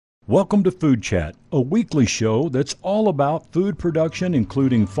Welcome to Food Chat, a weekly show that's all about food production,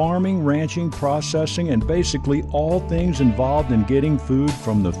 including farming, ranching, processing, and basically all things involved in getting food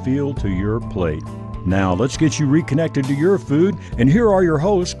from the field to your plate. Now, let's get you reconnected to your food, and here are your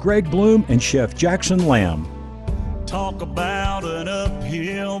hosts, Greg Bloom and Chef Jackson Lamb. Talk about an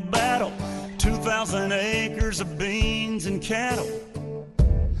uphill battle, 2,000 acres of beans and cattle.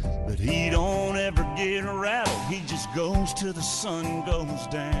 But he don't ever get rattled, he just goes till the sun goes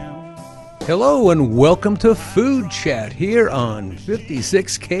down. Hello and welcome to Food Chat here on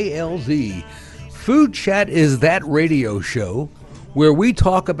 56 KLZ. Food Chat is that radio show where we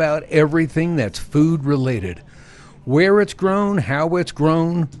talk about everything that's food related. Where it's grown, how it's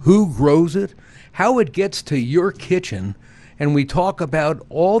grown, who grows it, how it gets to your kitchen, and we talk about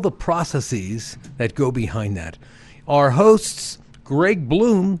all the processes that go behind that. Our hosts, Greg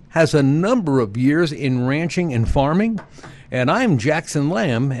Bloom, has a number of years in ranching and farming, and I'm Jackson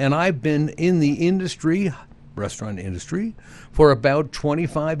Lamb, and I've been in the industry, restaurant industry, for about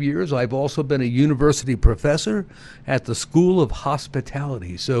 25 years. I've also been a university professor at the School of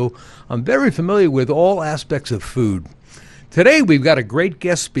Hospitality, so I'm very familiar with all aspects of food. Today we've got a great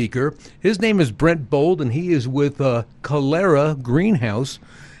guest speaker. His name is Brent Bold, and he is with Calera Greenhouse.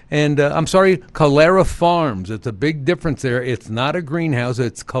 And Calera Farms. It's a big difference there. It's not a greenhouse,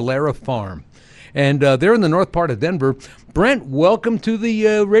 it's Calera Farm. And they're in the north part of Denver. Brent, welcome to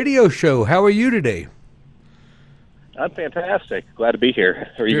the radio show. How are you today? I'm fantastic. Glad to be here.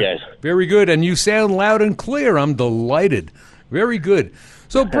 How are you guys? Very good. And you sound loud and clear. I'm delighted. Very good.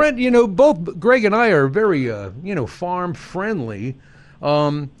 So, Brent, both Greg and I are very, farm friendly.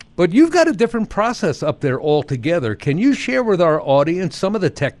 But you've got a different process up there altogether. Can you share with our audience some of the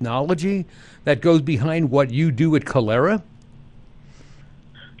technology that goes behind what you do at Calera?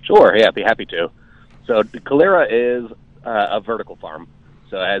 Sure, yeah, I'd be happy to. So Calera is a vertical farm.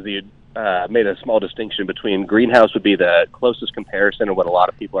 So as you made a small distinction between greenhouse would be the closest comparison of what a lot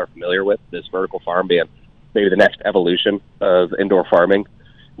of people are familiar with, this vertical farm being maybe the next evolution of indoor farming.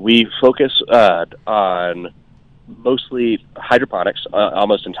 We focus on mostly hydroponics.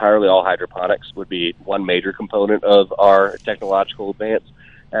 Almost entirely all hydroponics would be one major component of our technological advance.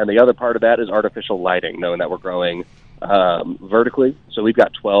 And the other part of that is artificial lighting, knowing that we're growing vertically. So we've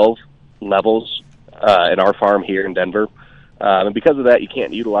got 12 levels in our farm here in Denver. And because of that, you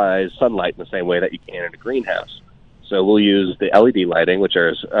can't utilize sunlight in the same way that you can in a greenhouse. So we'll use the LED lighting, which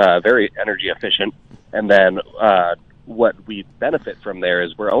is very energy efficient. And then what we benefit from there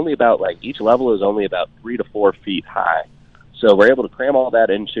is we're only about, each level is only about 3 to 4 feet high. So we're able to cram all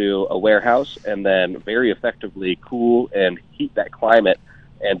that into a warehouse and then very effectively cool and heat that climate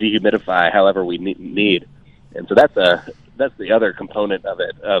and dehumidify however we need. And so that's the other component of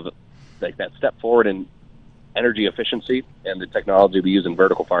it, of that step forward in energy efficiency and the technology we use in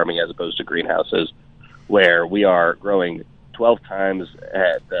vertical farming as opposed to greenhouses, where we are growing 12 times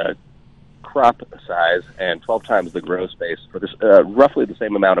at the crop size and 12 times the grow space for this roughly the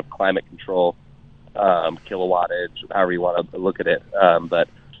same amount of climate control, kilowattage, however you want to look at it, but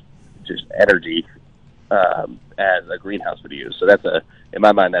just energy as a greenhouse would use. So in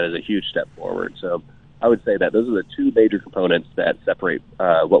my mind, that is a huge step forward. So I would say that those are the two major components that separate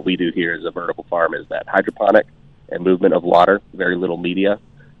what we do here as a vertical farm, is that hydroponic and movement of water, very little media,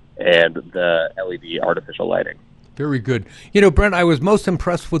 and the LED artificial lighting. Very good. Brent, I was most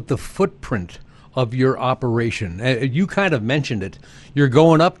impressed with the footprint of your operation. You kind of mentioned it. You're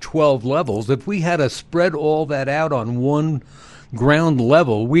going up 12 levels. If we had to spread all that out on one ground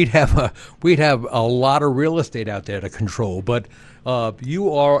level, we'd have a lot of real estate out there to control. But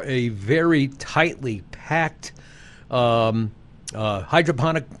you are a very tightly packed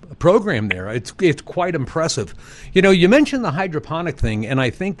hydroponic program there. It's quite impressive. You mentioned the hydroponic thing, and I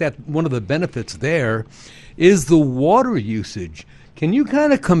think that one of the benefits there is the water usage. Can you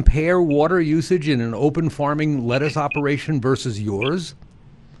kind of compare water usage in an open farming lettuce operation versus yours?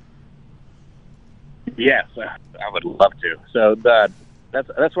 Yes, I would love to. So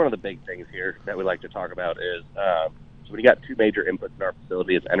that's one of the big things here that we like to talk about is so when you got two major inputs in our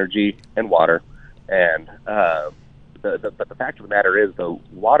facility, is energy and water. And but the fact of the matter is, the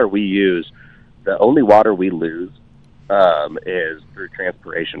water we use, the only water we lose is through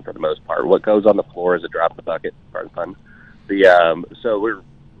transpiration for the most part. What goes on the floor is a drop in the bucket, pardon pun. So we're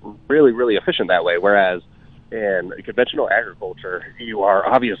really, really efficient that way, whereas in conventional agriculture, you are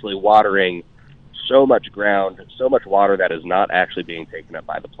obviously watering so much ground, so much water that is not actually being taken up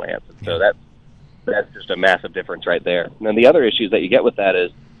by the plants. And so that's just a massive difference right there. And then the other issues that you get with that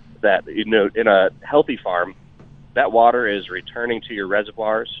is that, in a healthy farm, that water is returning to your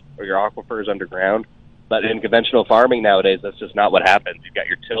reservoirs or your aquifers underground But in conventional farming nowadays, that's just not what happens. You've got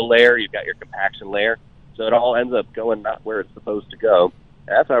your till layer, you've got your compaction layer, so it all ends up going not where it's supposed to go.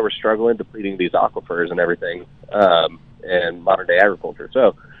 And that's why we're struggling depleting these aquifers and everything in modern-day agriculture.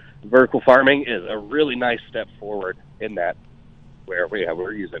 So vertical farming is a really nice step forward in that, where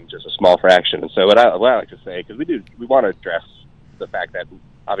we're using just a small fraction. And so what I like to say, because we want to address the fact that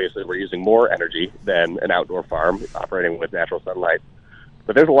obviously we're using more energy than an outdoor farm operating with natural sunlight,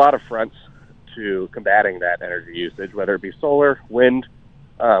 but there's a lot of fronts to combating that energy usage, whether it be solar, wind,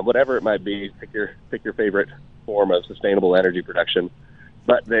 whatever it might be. Pick your favorite form of sustainable energy production.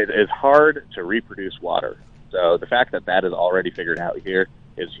 But it is hard to reproduce water. So the fact that that is already figured out here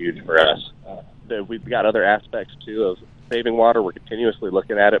is huge for us. We've got other aspects, too, of saving water. We're continuously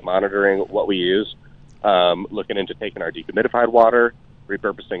looking at it, monitoring what we use, looking into taking our dehumidified water,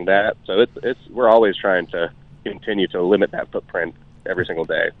 repurposing that. So we're always trying to continue to limit that footprint every single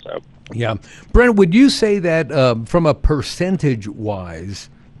day. So yeah. Brent, would you say that from a percentage-wise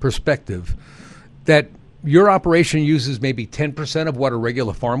perspective, that your operation uses maybe 10% of what a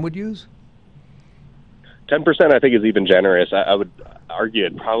regular farm would use? 10% I think is even generous. I would argue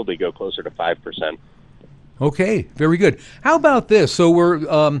it'd probably go closer to 5%. Okay, very good. How about this? So we're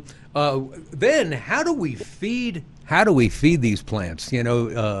then how do we feed these plants?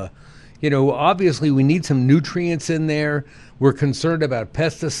 Obviously we need some nutrients in there. We're concerned about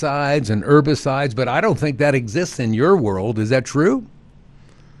pesticides and herbicides, but I don't think that exists in your world. Is that true?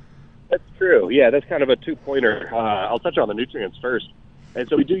 That's true. Yeah, that's kind of a two-pointer. I'll touch on the nutrients first. And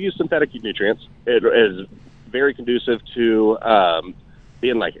so we do use synthetic nutrients. It is very conducive to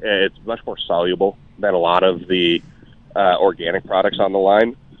being it's much more soluble than a lot of the organic products on the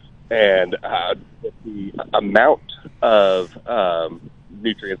line. And the amount of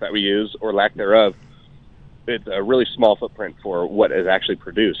nutrients that we use, or lack thereof, it's a really small footprint for what is actually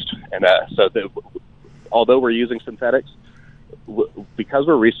produced. And although we're using synthetics, because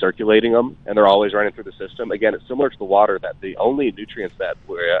we're recirculating them and they're always running through the system, again, it's similar to the water, that the only nutrients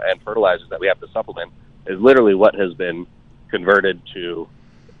and fertilizers that we have to supplement is literally what has been converted to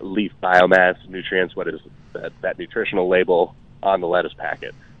leaf biomass nutrients, what is that nutritional label on the lettuce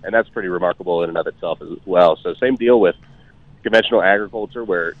packet. And that's pretty remarkable in and of itself as well. So same deal with conventional agriculture,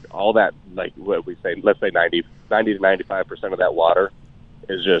 where all that, like what we say, let's say 90 to 95% of that water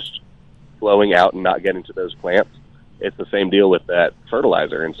is just flowing out and not getting to those plants. It's the same deal with that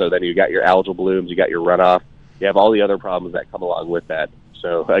fertilizer. And so then you got your algal blooms, you got your runoff, you have all the other problems that come along with that.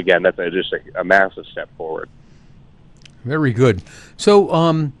 So again, that's just a massive step forward. Very good.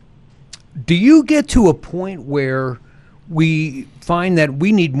 So do you get to a point where we find that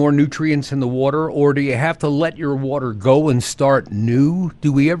we need more nutrients in the water, or do you have to let your water go and start new?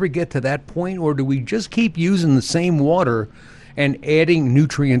 Do we ever get to that point, or do we just keep using the same water and adding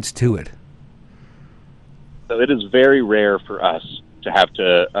nutrients to it? So it is very rare for us to have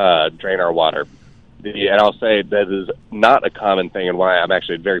to drain our water. And I'll say that is not a common thing, and why I'm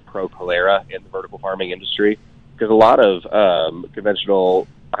actually very pro-cholera in the vertical farming industry, because a lot of conventional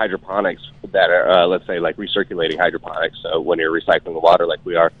hydroponics that are, let's say, like recirculating hydroponics, so when you're recycling the water like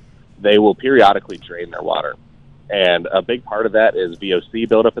we are, they will periodically drain their water. And a big part of that is VOC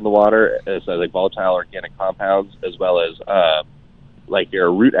buildup in the water, so like volatile organic compounds, as well as like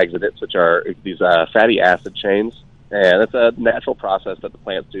your root exudates, which are these fatty acid chains. And it's a natural process that the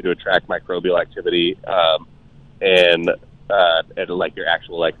plants do to attract microbial activity and like your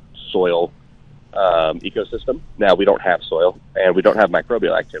actual like soil ecosystem. Now, we don't have soil and we don't have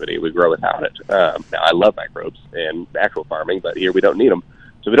microbial activity. We grow without it. Now, I love microbes in natural farming, but here we don't need them.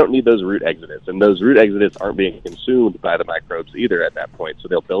 So we don't need those root exudates. And those root exudates aren't being consumed by the microbes either at that point. So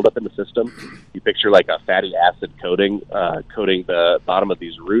they'll build up in the system. You picture like a fatty acid coating the bottom of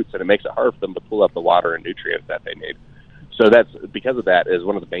these roots, and it makes it hard for them to pull up the water and nutrients that they need. So that's because of that is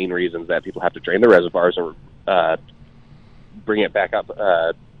one of the main reasons that people have to drain the reservoirs and bring it back up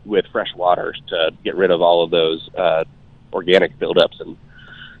with fresh water to get rid of all of those organic buildups and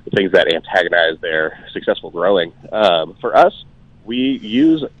the things that antagonize their successful growing. For us, we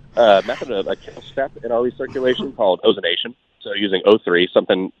use a method of a step in our recirculation called ozonation. So using O3,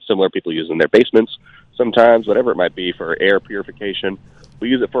 something similar people use in their basements sometimes, whatever it might be, for air purification. We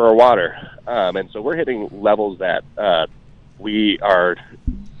use it for our water. And so we're hitting levels that we are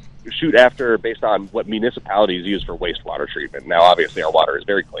shoot after based on what municipalities use for wastewater treatment. Now, obviously, our water is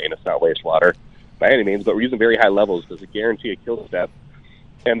very clean. It's not wastewater by any means, but we're using very high levels to guarantee a kill step.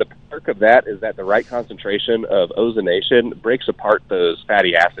 And the perk of that is that the right concentration of ozonation breaks apart those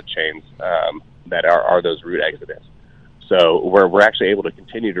fatty acid chains that are those root exudates. So we're actually able to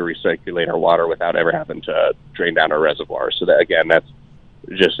continue to recirculate our water without ever having to drain down our reservoirs. So that, again, that's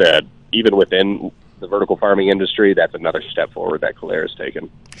just even within the vertical farming industry, that's another step forward that Calera's taken.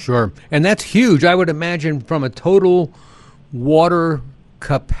 Sure. And that's huge. I would imagine from a total water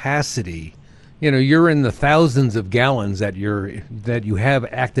capacity, you're in the thousands of gallons that you have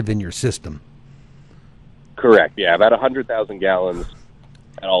active in your system. Correct. Yeah, about 100,000 gallons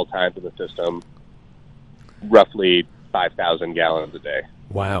at all times in the system, roughly 5,000 gallons a day.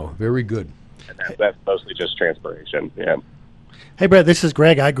 Wow, very good. And that's mostly just transpiration. Yeah. Hey, Brett, this is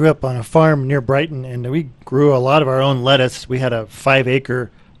Greg. I grew up on a farm near Brighton, and we grew a lot of our own lettuce. We had a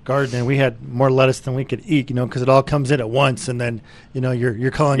 5-acre garden, and we had more lettuce than we could eat, because it all comes in at once, and then,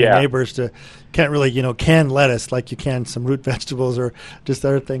 you're calling your neighbors to can't really, can lettuce like you can some root vegetables or just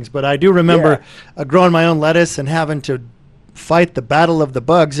other things. But I do remember growing my own lettuce and having to fight the battle of the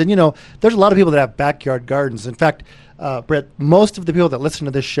bugs. And, there's a lot of people that have backyard gardens. In fact, Brett, most of the people that listen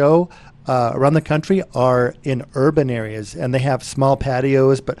to this show around the country are in urban areas, and they have small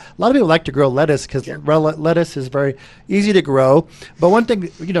patios. But a lot of people like to grow lettuce because lettuce is very easy to grow. But one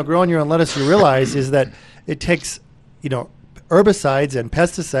thing, growing your own lettuce, you realize is that it takes, herbicides and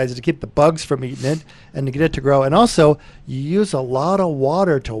pesticides to keep the bugs from eating it and to get it to grow. And also, you use a lot of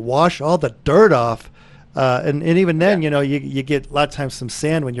water to wash all the dirt off. And even then, you get a lot of times some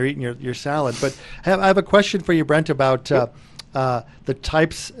sand when you're eating your salad. But I have a question for you, Brent, about the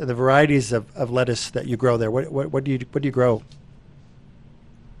types, the varieties of lettuce that you grow there. What do you grow?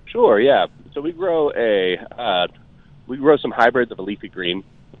 Sure, yeah. So we grow some hybrids of a leafy green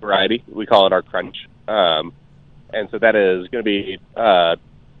variety. We call it our Crunch. And so that is going to be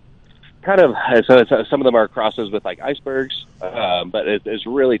some of them are crosses with like icebergs, but it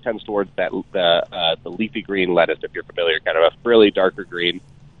really tends towards the leafy green lettuce, if you're familiar, kind of a frilly darker green.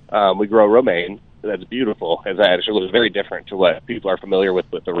 We grow romaine. That's beautiful. It actually looks very different to what people are familiar with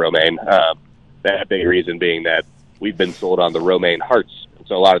the romaine. That big reason being that we've been sold on the romaine hearts.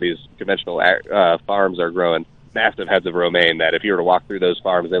 So a lot of these conventional farms are growing massive heads of romaine that if you were to walk through those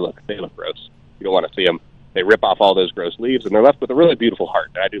farms, they look gross. You don't want to see them. They rip off all those gross leaves, and they're left with a really beautiful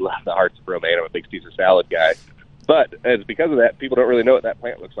heart. And I do love the hearts of romaine. I'm a big Caesar salad guy. But it's because of that, people don't really know what that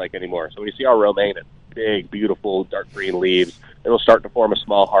plant looks like anymore. So when you see our romaine, it's big, beautiful, dark green leaves. It'll start to form a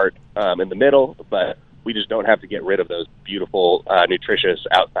small heart in the middle, but we just don't have to get rid of those beautiful, nutritious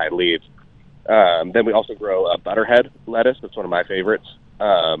outside leaves. Then we also grow a butterhead lettuce. That's one of my favorites.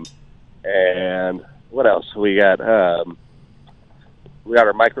 And what else? We got our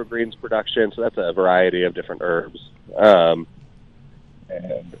microgreens production, so that's a variety of different herbs. And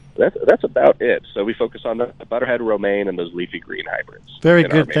that's about it. So we focus on the butterhead, romaine, and those leafy green hybrids. Very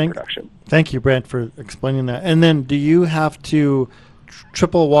good. Thank you, Brent, for explaining that. And then do you have to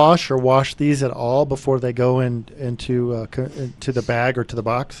triple wash or wash these at all before they go into the bag or to the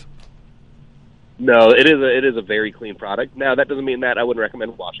box? No, it is a very clean product. Now, that doesn't mean that I wouldn't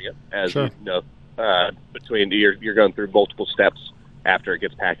recommend washing it. As sure. Between you're going through multiple steps after it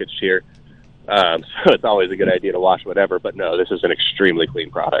gets packaged here. So it's always a good idea to wash whatever. But no, this is an extremely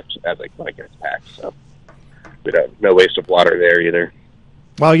clean product when it gets packed. So no waste of water there either.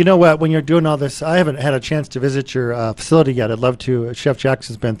 Well, you know what? When you're doing all this, I haven't had a chance to visit your facility yet. I'd love to. Chef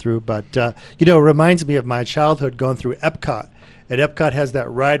Jackson's been through, but it reminds me of my childhood going through Epcot. And Epcot has that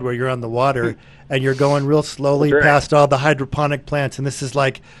ride where you're on the water and you're going real slowly past all the hydroponic plants. And this is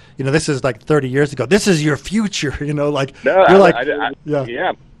like, this is like 30 years ago. This is your future,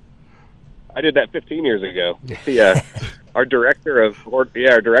 Yeah. I did that 15 years ago. Yeah, our director of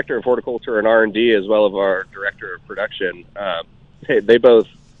horticulture and R&D, as well as our director of production, they both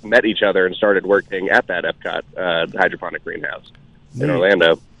met each other and started working at that Epcot hydroponic greenhouse in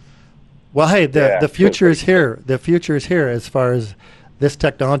Orlando. Well, hey, the future is here. The future is here as far as this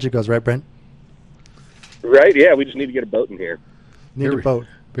technology goes, right, Brent? Right. Yeah, we just need to get a boat in here. Need a boat.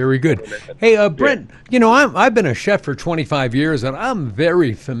 Very good. Hey, Brent, I've been a chef for 25 years, and I'm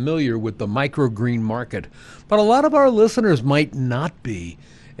very familiar with the microgreen market. But a lot of our listeners might not be.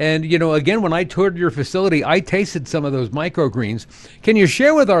 And, again, when I toured your facility, I tasted some of those microgreens. Can you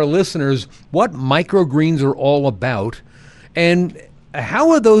share with our listeners what microgreens are all about, and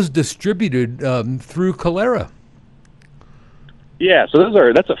how are those distributed through Calera? Yeah,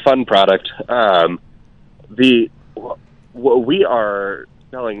 so that's a fun product. We are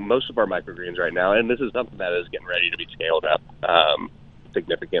selling most of our microgreens right now, and this is something that is getting ready to be scaled up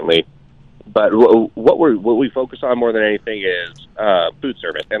significantly. But what we focus on more than anything is food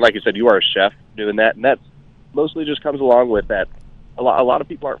service. And like you said, you are a chef doing that, and that mostly just comes along with that. A lot of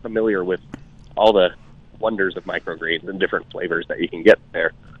people aren't familiar with all the wonders of microgreens and different flavors that you can get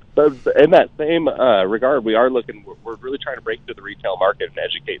there. But in that same regard, we're really trying to break into the retail market and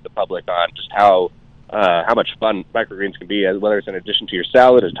educate the public on just how much fun microgreens can be, whether it's in addition to your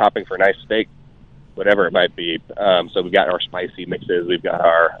salad, as topping for a nice steak, whatever it might be. So we've got our spicy mixes. We've got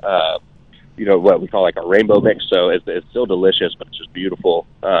our, what we call like a rainbow mix. So it's still delicious, but it's just beautiful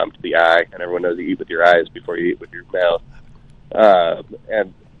to the eye. And everyone knows you eat with your eyes before you eat with your mouth.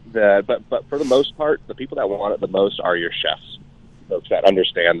 But for the most part, the people that want it the most are your chefs, folks that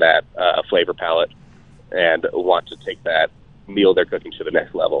understand that flavor palette and want to take that meal they're cooking to the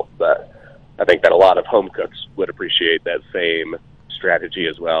next level. But I think that a lot of home cooks would appreciate that same strategy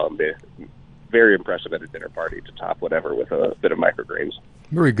as well, and be very impressive at a dinner party to top whatever with a bit of microgreens.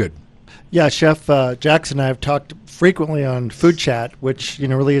 Very good. Yeah, Chef Jackson and I have talked frequently on Food Chat, which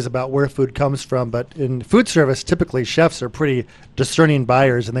really is about where food comes from. But in food service, typically chefs are pretty discerning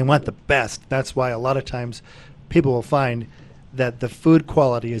buyers, and they want the best. That's why a lot of times people will find that the food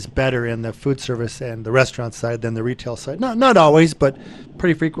quality is better in the food service and the restaurant side than the retail side. Not always, but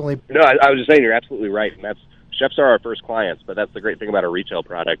pretty frequently. No, I was just saying you're absolutely right, and chefs are our first clients. But that's the great thing about a retail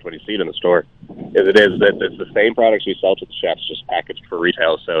product when you see it in the store, is that it's the same products we sell to the chefs, just packaged for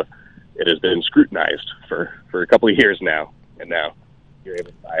retail. So it has been scrutinized for a couple of years now, and now you're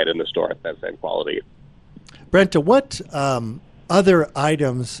able to buy it in the store at that same quality. Brenta, what other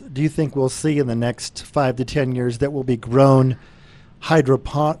items do you think we'll see in the next 5 to 10 years that will be grown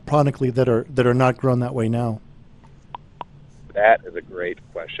hydroponically that are not grown that way now? That is a great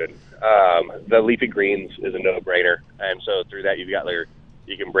question. The leafy greens is a no-brainer, and so through that you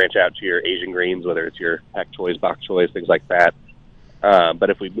can branch out to your Asian greens, whether it's your pak choys, bok choys, things like that. But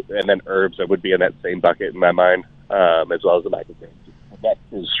and then herbs that would be in that same bucket in my mind, as well as the microgreens. That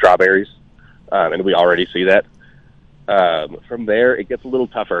is strawberries, and we already see that. From there, it gets a little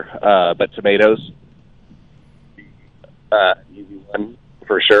tougher, but tomatoes, easy one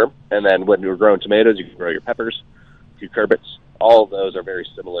for sure. And then when you're growing tomatoes, you can grow your peppers, cucurbits. All of those are very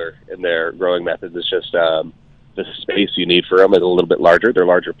similar in their growing methods. It's just the space you need for them is a little bit larger. They're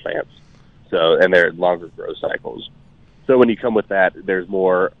larger plants, and they're longer growth cycles. So when you come with that, there's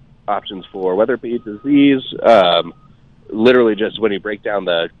more options for whether it be disease. Literally, just when you break down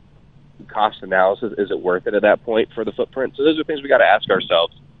the cost analysis, is it worth it at that point for the footprint? So those are things we got to ask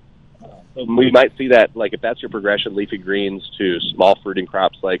ourselves. So we might see that, like, if that's your progression, leafy greens to small fruiting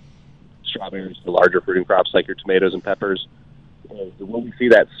crops like strawberries to larger fruiting crops like your tomatoes and peppers. When we see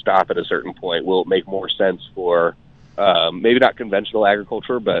that stop at a certain point, will it make more sense for maybe not conventional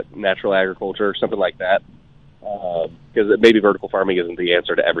agriculture, but natural agriculture, something like that? Because maybe vertical farming isn't the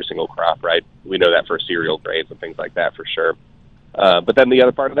answer to every single crop, right? We know that for cereal grains and things like that for sure. But then the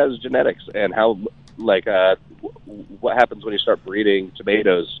other part of that is genetics and how, what happens when you start breeding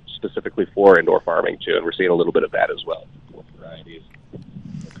tomatoes specifically for indoor farming too, and we're seeing a little bit of that as well. Varieties.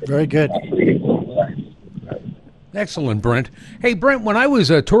 Very good. Excellent, Brent. Hey, Brent, when I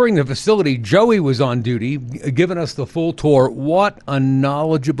was touring the facility, Joey was on duty, giving us the full tour. What a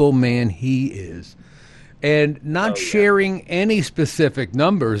knowledgeable man he is. And not sharing any specific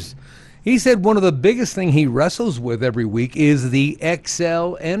numbers, he said one of the biggest thing he wrestles with every week is the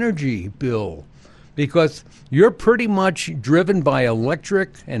XL energy bill, because you're pretty much driven by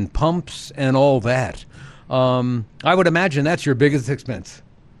electric and pumps and all that. I would imagine that's your biggest expense.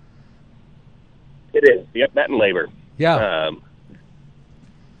 It is. Yep, that and labor. Yeah.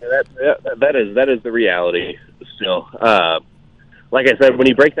 That is the reality still. Like I said, when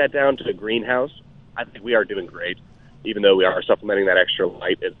you break that down to the greenhouse, I think we are doing great. Even though we are supplementing that extra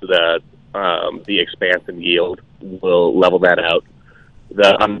light, it's the expanse and yield will level that out.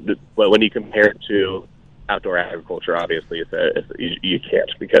 But when you compare it to outdoor agriculture, obviously you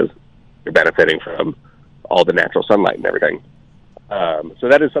can't, because you're benefiting from all the natural sunlight and everything. So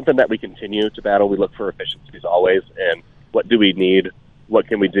that is something that we continue to battle. We look for efficiencies always, and what do we need? What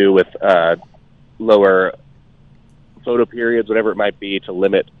can we do with lower photo periods, whatever it might be, to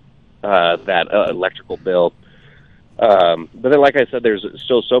limit that electrical bill. But then, like I said, there's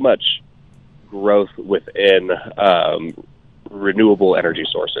still so much growth within renewable energy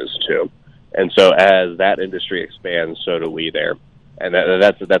sources too, and so as that industry expands, so do we there, and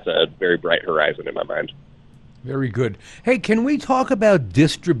that's a very bright horizon in my mind. Very good. Hey, can we talk about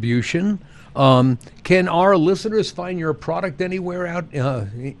distribution? Can our listeners find your product anywhere out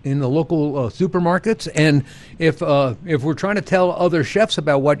in the local supermarkets? And if we're trying to tell other chefs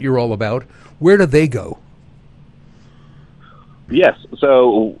about what you're all about, where do they go? Yes,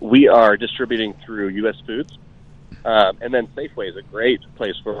 so we are distributing through U.S. Foods, and then Safeway is a great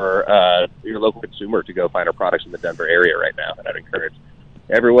place for your local consumer to go find our products in the Denver area right now. And I'd encourage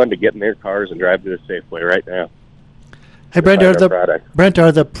everyone to get in their cars and drive to the Safeway right now. Hey, Brent,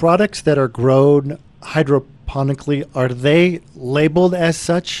 are the products that are grown hydroponically, are they labeled as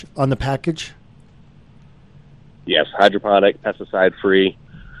such on the package? Yes, hydroponic, pesticide-free.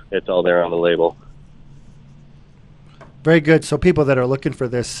 It's all there on the label. Very good. So people that are looking for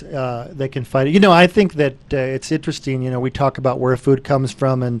this, they can find it. You know, I think that it's interesting. You know, we talk about where food comes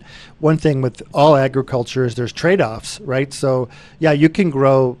from, and one thing with all agriculture is there's trade-offs, right? So, yeah, you can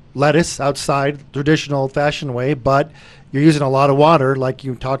grow lettuce outside traditional old-fashioned way, but you're using a lot of water, like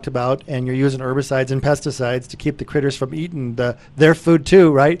you talked about, and you're using herbicides and pesticides to keep the critters from eating their food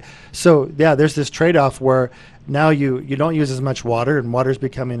too, right? So, yeah, there's this trade-off where now you don't use as much water, and water is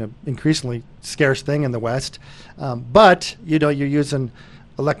becoming an increasingly scarce thing in the West. But, you know, you're using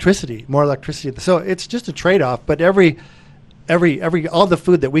more electricity. So it's just a trade-off. But every all the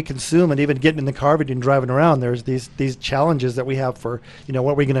food that we consume, and even getting in the car and driving around, there's these challenges that we have for, you know,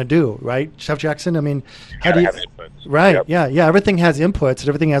 what we're going to do, right, Chef Jackson? I mean, how do you? Right? Yep. Yeah. Everything has inputs, and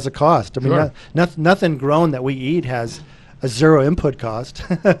everything has a cost. I mean, nothing grown that we eat has a zero input cost.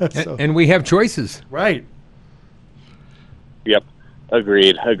 So, and we have choices, right? Yep.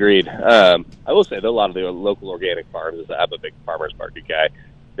 Agreed. I will say that a lot of the local organic farms, I'm a big farmers market guy.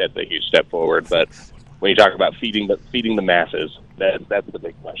 That's a huge step forward. But when you talk about feeding the masses, that's the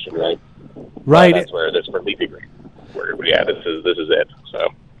big question, right? Right. That's where leafy greens. This is it. So.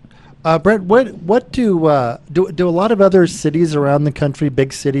 Brent, what do a lot of other cities around the country,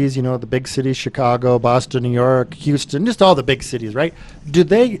 big cities, you know, the big cities, Chicago, Boston, New York, Houston, just all the big cities, right? Do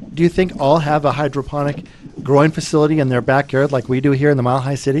you think all have a hydroponic growing facility in their backyard like we do here in the Mile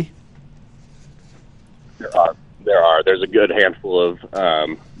High City? There are. There's a good handful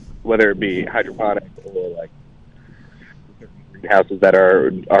of, whether it be hydroponic or like greenhouses that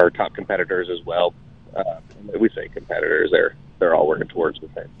are our top competitors as well. We say competitors, they're all working towards the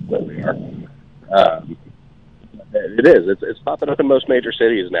same that we are. It's popping up in most major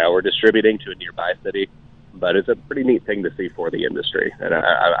cities now. We're distributing to a nearby city, but it's a pretty neat thing to see for the industry, and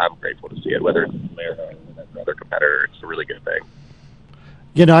I'm grateful to see it. Whether it's America or another competitor, it's a really good thing.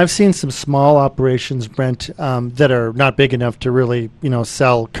 You know, I've seen some small operations, Brent, that are not big enough to really, you know,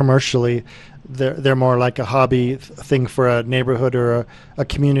 sell commercially. They're more like a hobby thing for a neighborhood or a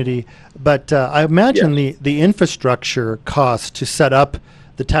community. But I imagine the infrastructure cost to set up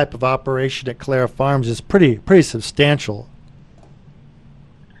the type of operation at Calera Farms is pretty substantial.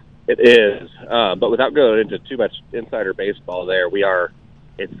 It is, but without going into too much insider baseball,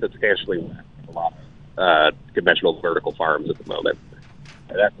 it's substantially less than a lot of conventional vertical farms at the moment.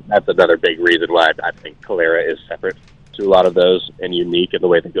 And that's another big reason why I think Calera is separate to a lot of those and unique in the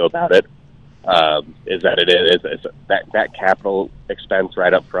way they go about it. Is that it's that capital expense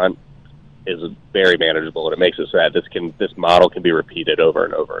right up front is very manageable, and it makes it so that this model can be repeated over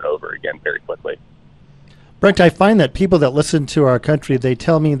and over and over again very quickly. Brent, I find that people that listen to our country, they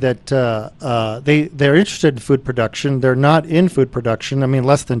tell me that they're interested in food production. They're not in food production. I mean,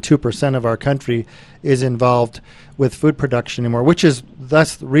 less than 2% of our country is involved with food production anymore, which is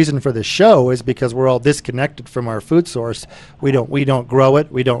that's the reason for this show, is because we're all disconnected from our food source. We don't grow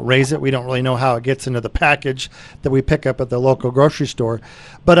it. We don't raise it. We don't really know how it gets into the package that we pick up at the local grocery store.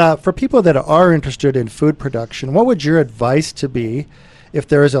 But for people that are interested in food production, what would your advice to be if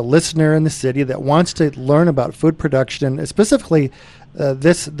there is a listener in the city that wants to learn about food production, and specifically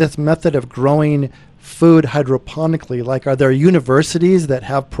this method of growing food hydroponically? Like, are there universities that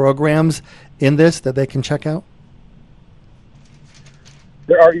have programs in this that they can check out?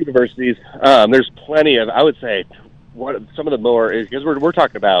 There are universities. There's plenty of, I would say, some of the more, because we're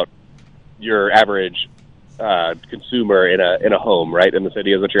talking about your average consumer in a home, right, in the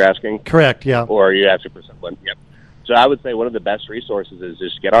city is what you're asking? Correct, yeah. Or are you asking for someone? Yep. So I would say one of the best resources is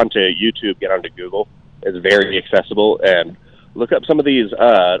just get onto YouTube, get onto Google. It's very accessible, and look up some of these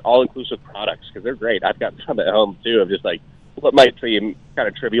all-inclusive products because they're great. I've got some at home, too, of just like what might seem kind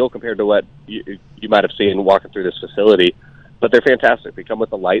of trivial compared to what you might have seen walking through this facility, but they're fantastic. They come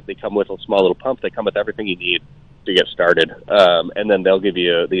with a light. They come with a small little pump. They come with everything you need to get started, and then they'll give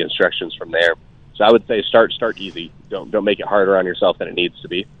you the instructions from there. So I would say start easy. Don't make it harder on yourself than it needs to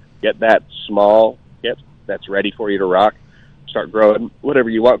be. Get that small kit that's ready for you to rock. Start growing whatever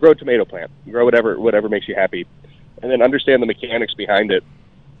you want. Grow a tomato plant. Grow whatever makes you happy. And then understand the mechanics behind it.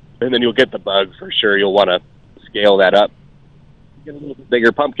 And then you'll get the bug for sure. You'll want to scale that up. Get a little bit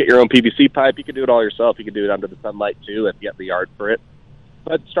bigger pump. Get your own PVC pipe. You can do it all yourself. You can do it under the sunlight too if you have the yard for it.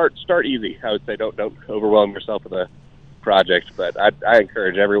 But start easy. I would say don't overwhelm yourself with a project. But I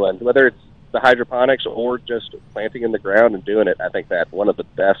encourage everyone, whether it's the hydroponics or just planting in the ground and doing it. I think that one of the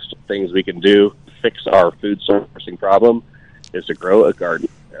best things we can do to fix our food sourcing problem is to grow a garden.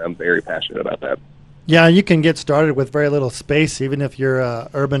 And I'm very passionate about that. Yeah, you can get started with very little space, even if you're an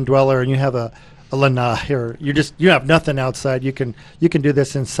urban dweller and you have a lanai, or you have nothing outside. You can do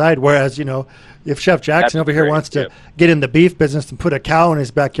this inside. Whereas, if Chef Jackson over here wants to get in the beef business and put a cow in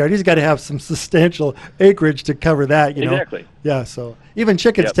his backyard, he's got to have some substantial acreage to cover that. Exactly. Yeah. So even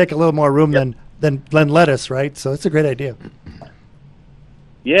chickens take a little more room than lettuce, right? So it's a great idea.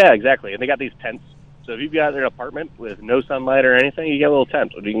 Yeah, exactly. And they got these tents. So if you've got an apartment with no sunlight or anything, you get a little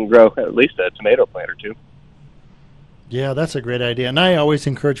tent. You can grow at least a tomato plant or two. Yeah, that's a great idea. And I always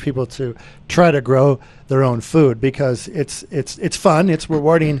encourage people to try to grow their own food because it's fun, it's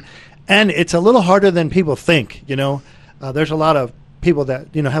rewarding, and it's a little harder than people think. There's a lot of people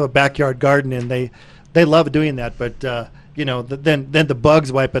that have a backyard garden and they love doing that, but then the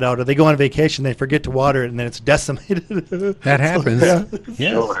bugs wipe it out, or they go on vacation, they forget to water it, and then it's decimated. That happens.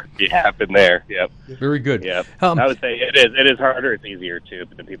 Yeah. Sure. Yeah, been there. Yep. Very good. Yeah. I would say it is harder. It's easier too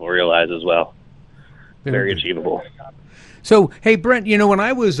than people realize as well. Very achievable. So, hey, Brent, when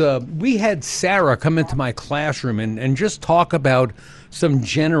I was, we had Sarah come into my classroom and just talk about some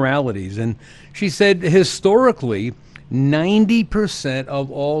generalities. And she said historically, 90% of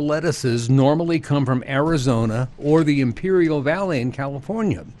all lettuces normally come from Arizona or the Imperial Valley in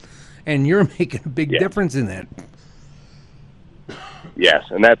California. And you're making a big difference in that. Yes,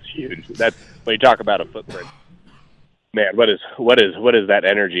 and that's huge. That's when you talk about a footprint. Man, what is that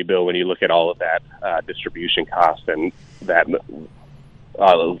energy bill when you look at all of that distribution cost and that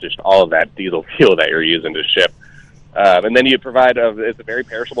just all of that diesel fuel that you're using to ship, and then you provide it's a very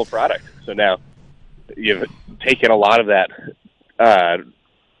perishable product. So now you've taken a lot of that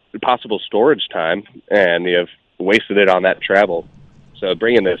possible storage time and you've wasted it on that travel. So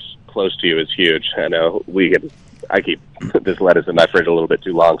bringing this close to you is huge. I know I keep this lettuce in my fridge a little bit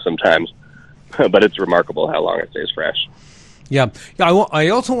too long sometimes. But it's remarkable how long it stays fresh. Yeah. I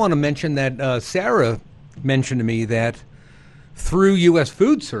also want to mention that Sarah mentioned to me that through U.S.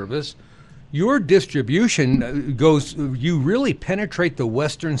 Food Service, your distribution you really penetrate the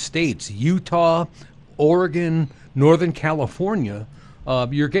western states, Utah, Oregon, Northern California.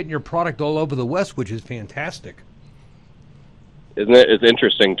 You're getting your product all over the West, which is fantastic. Isn't it? It's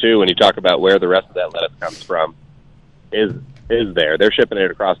interesting, too, when you talk about where the rest of that lettuce comes from is there. They're shipping it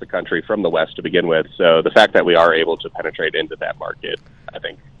across the country from the West to begin with. So the fact that we are able to penetrate into that market, I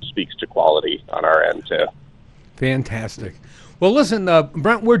think, speaks to quality on our end, too. Fantastic. Well, listen,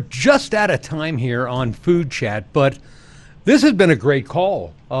 Brent, we're just out of time here on Food Chat, but this has been a great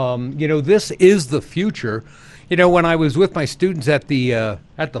call. This is the future. When I was with my students at the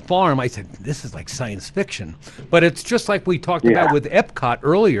farm, I said, this is like science fiction. But it's just like we talked about with Epcot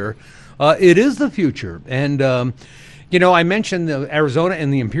earlier. It is the future. And I mentioned Arizona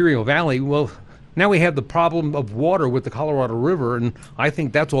and the Imperial Valley. Well, now we have the problem of water with the Colorado River, and I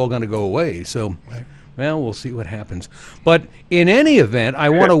think that's all going to go away. So, well, we'll see what happens. But in any event, I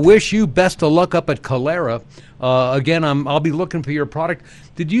want to wish you best of luck up at Calera. Again, I'll be looking for your product.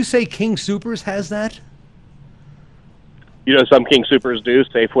 Did you say King Soopers has that? Some King Soopers do.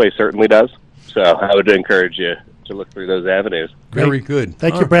 Safeway certainly does. So I would encourage you to look through those avenues. Very good.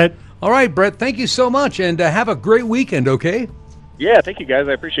 Thank you, Brett. All right, Brett, thank you so much, and have a great weekend, okay? Yeah, thank you, guys.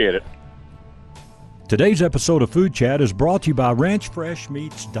 I appreciate it. Today's episode of Food Chat is brought to you by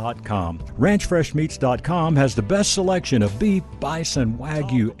RanchFreshMeats.com. RanchFreshMeats.com has the best selection of beef, bison,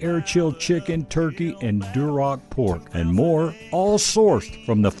 wagyu, air-chilled chicken, turkey, and Duroc pork, and more, all sourced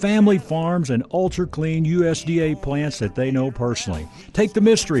from the family farms and ultra-clean USDA plants that they know personally. Take the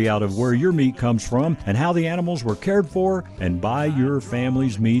mystery out of where your meat comes from and how the animals were cared for, and buy your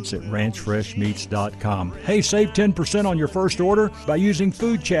family's meats at RanchFreshMeats.com. Hey, save 10% on your first order by using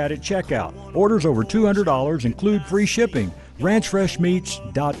Food Chat at checkout. Orders over $200 include free shipping.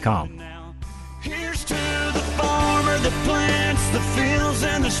 RanchFreshMeats.com. Here's to the farmer that plants the fields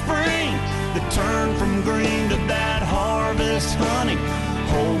in the spring, that turn from green to that harvest honey.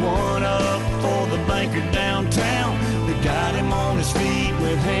 Hold one up for the banker downtown that got him on his feet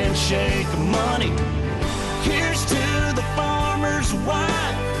with handshake money. Here's to the farmer's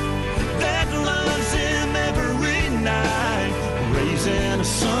wife that loves him every night, raising a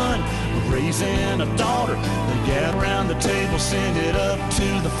son, raising a daughter. They gather around the table, send it up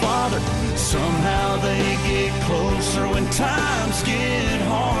to the Father. Somehow they get closer when times get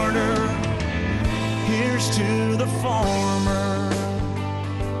harder. Here's to the farmer.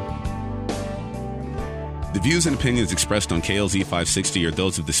 The views and opinions expressed on KLZ 560 are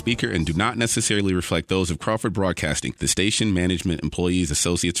those of the speaker and do not necessarily reflect those of Crawford Broadcasting, the station, management, employees,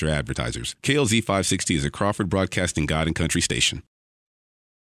 associates, or advertisers. KLZ 560 is a Crawford Broadcasting God and Country station.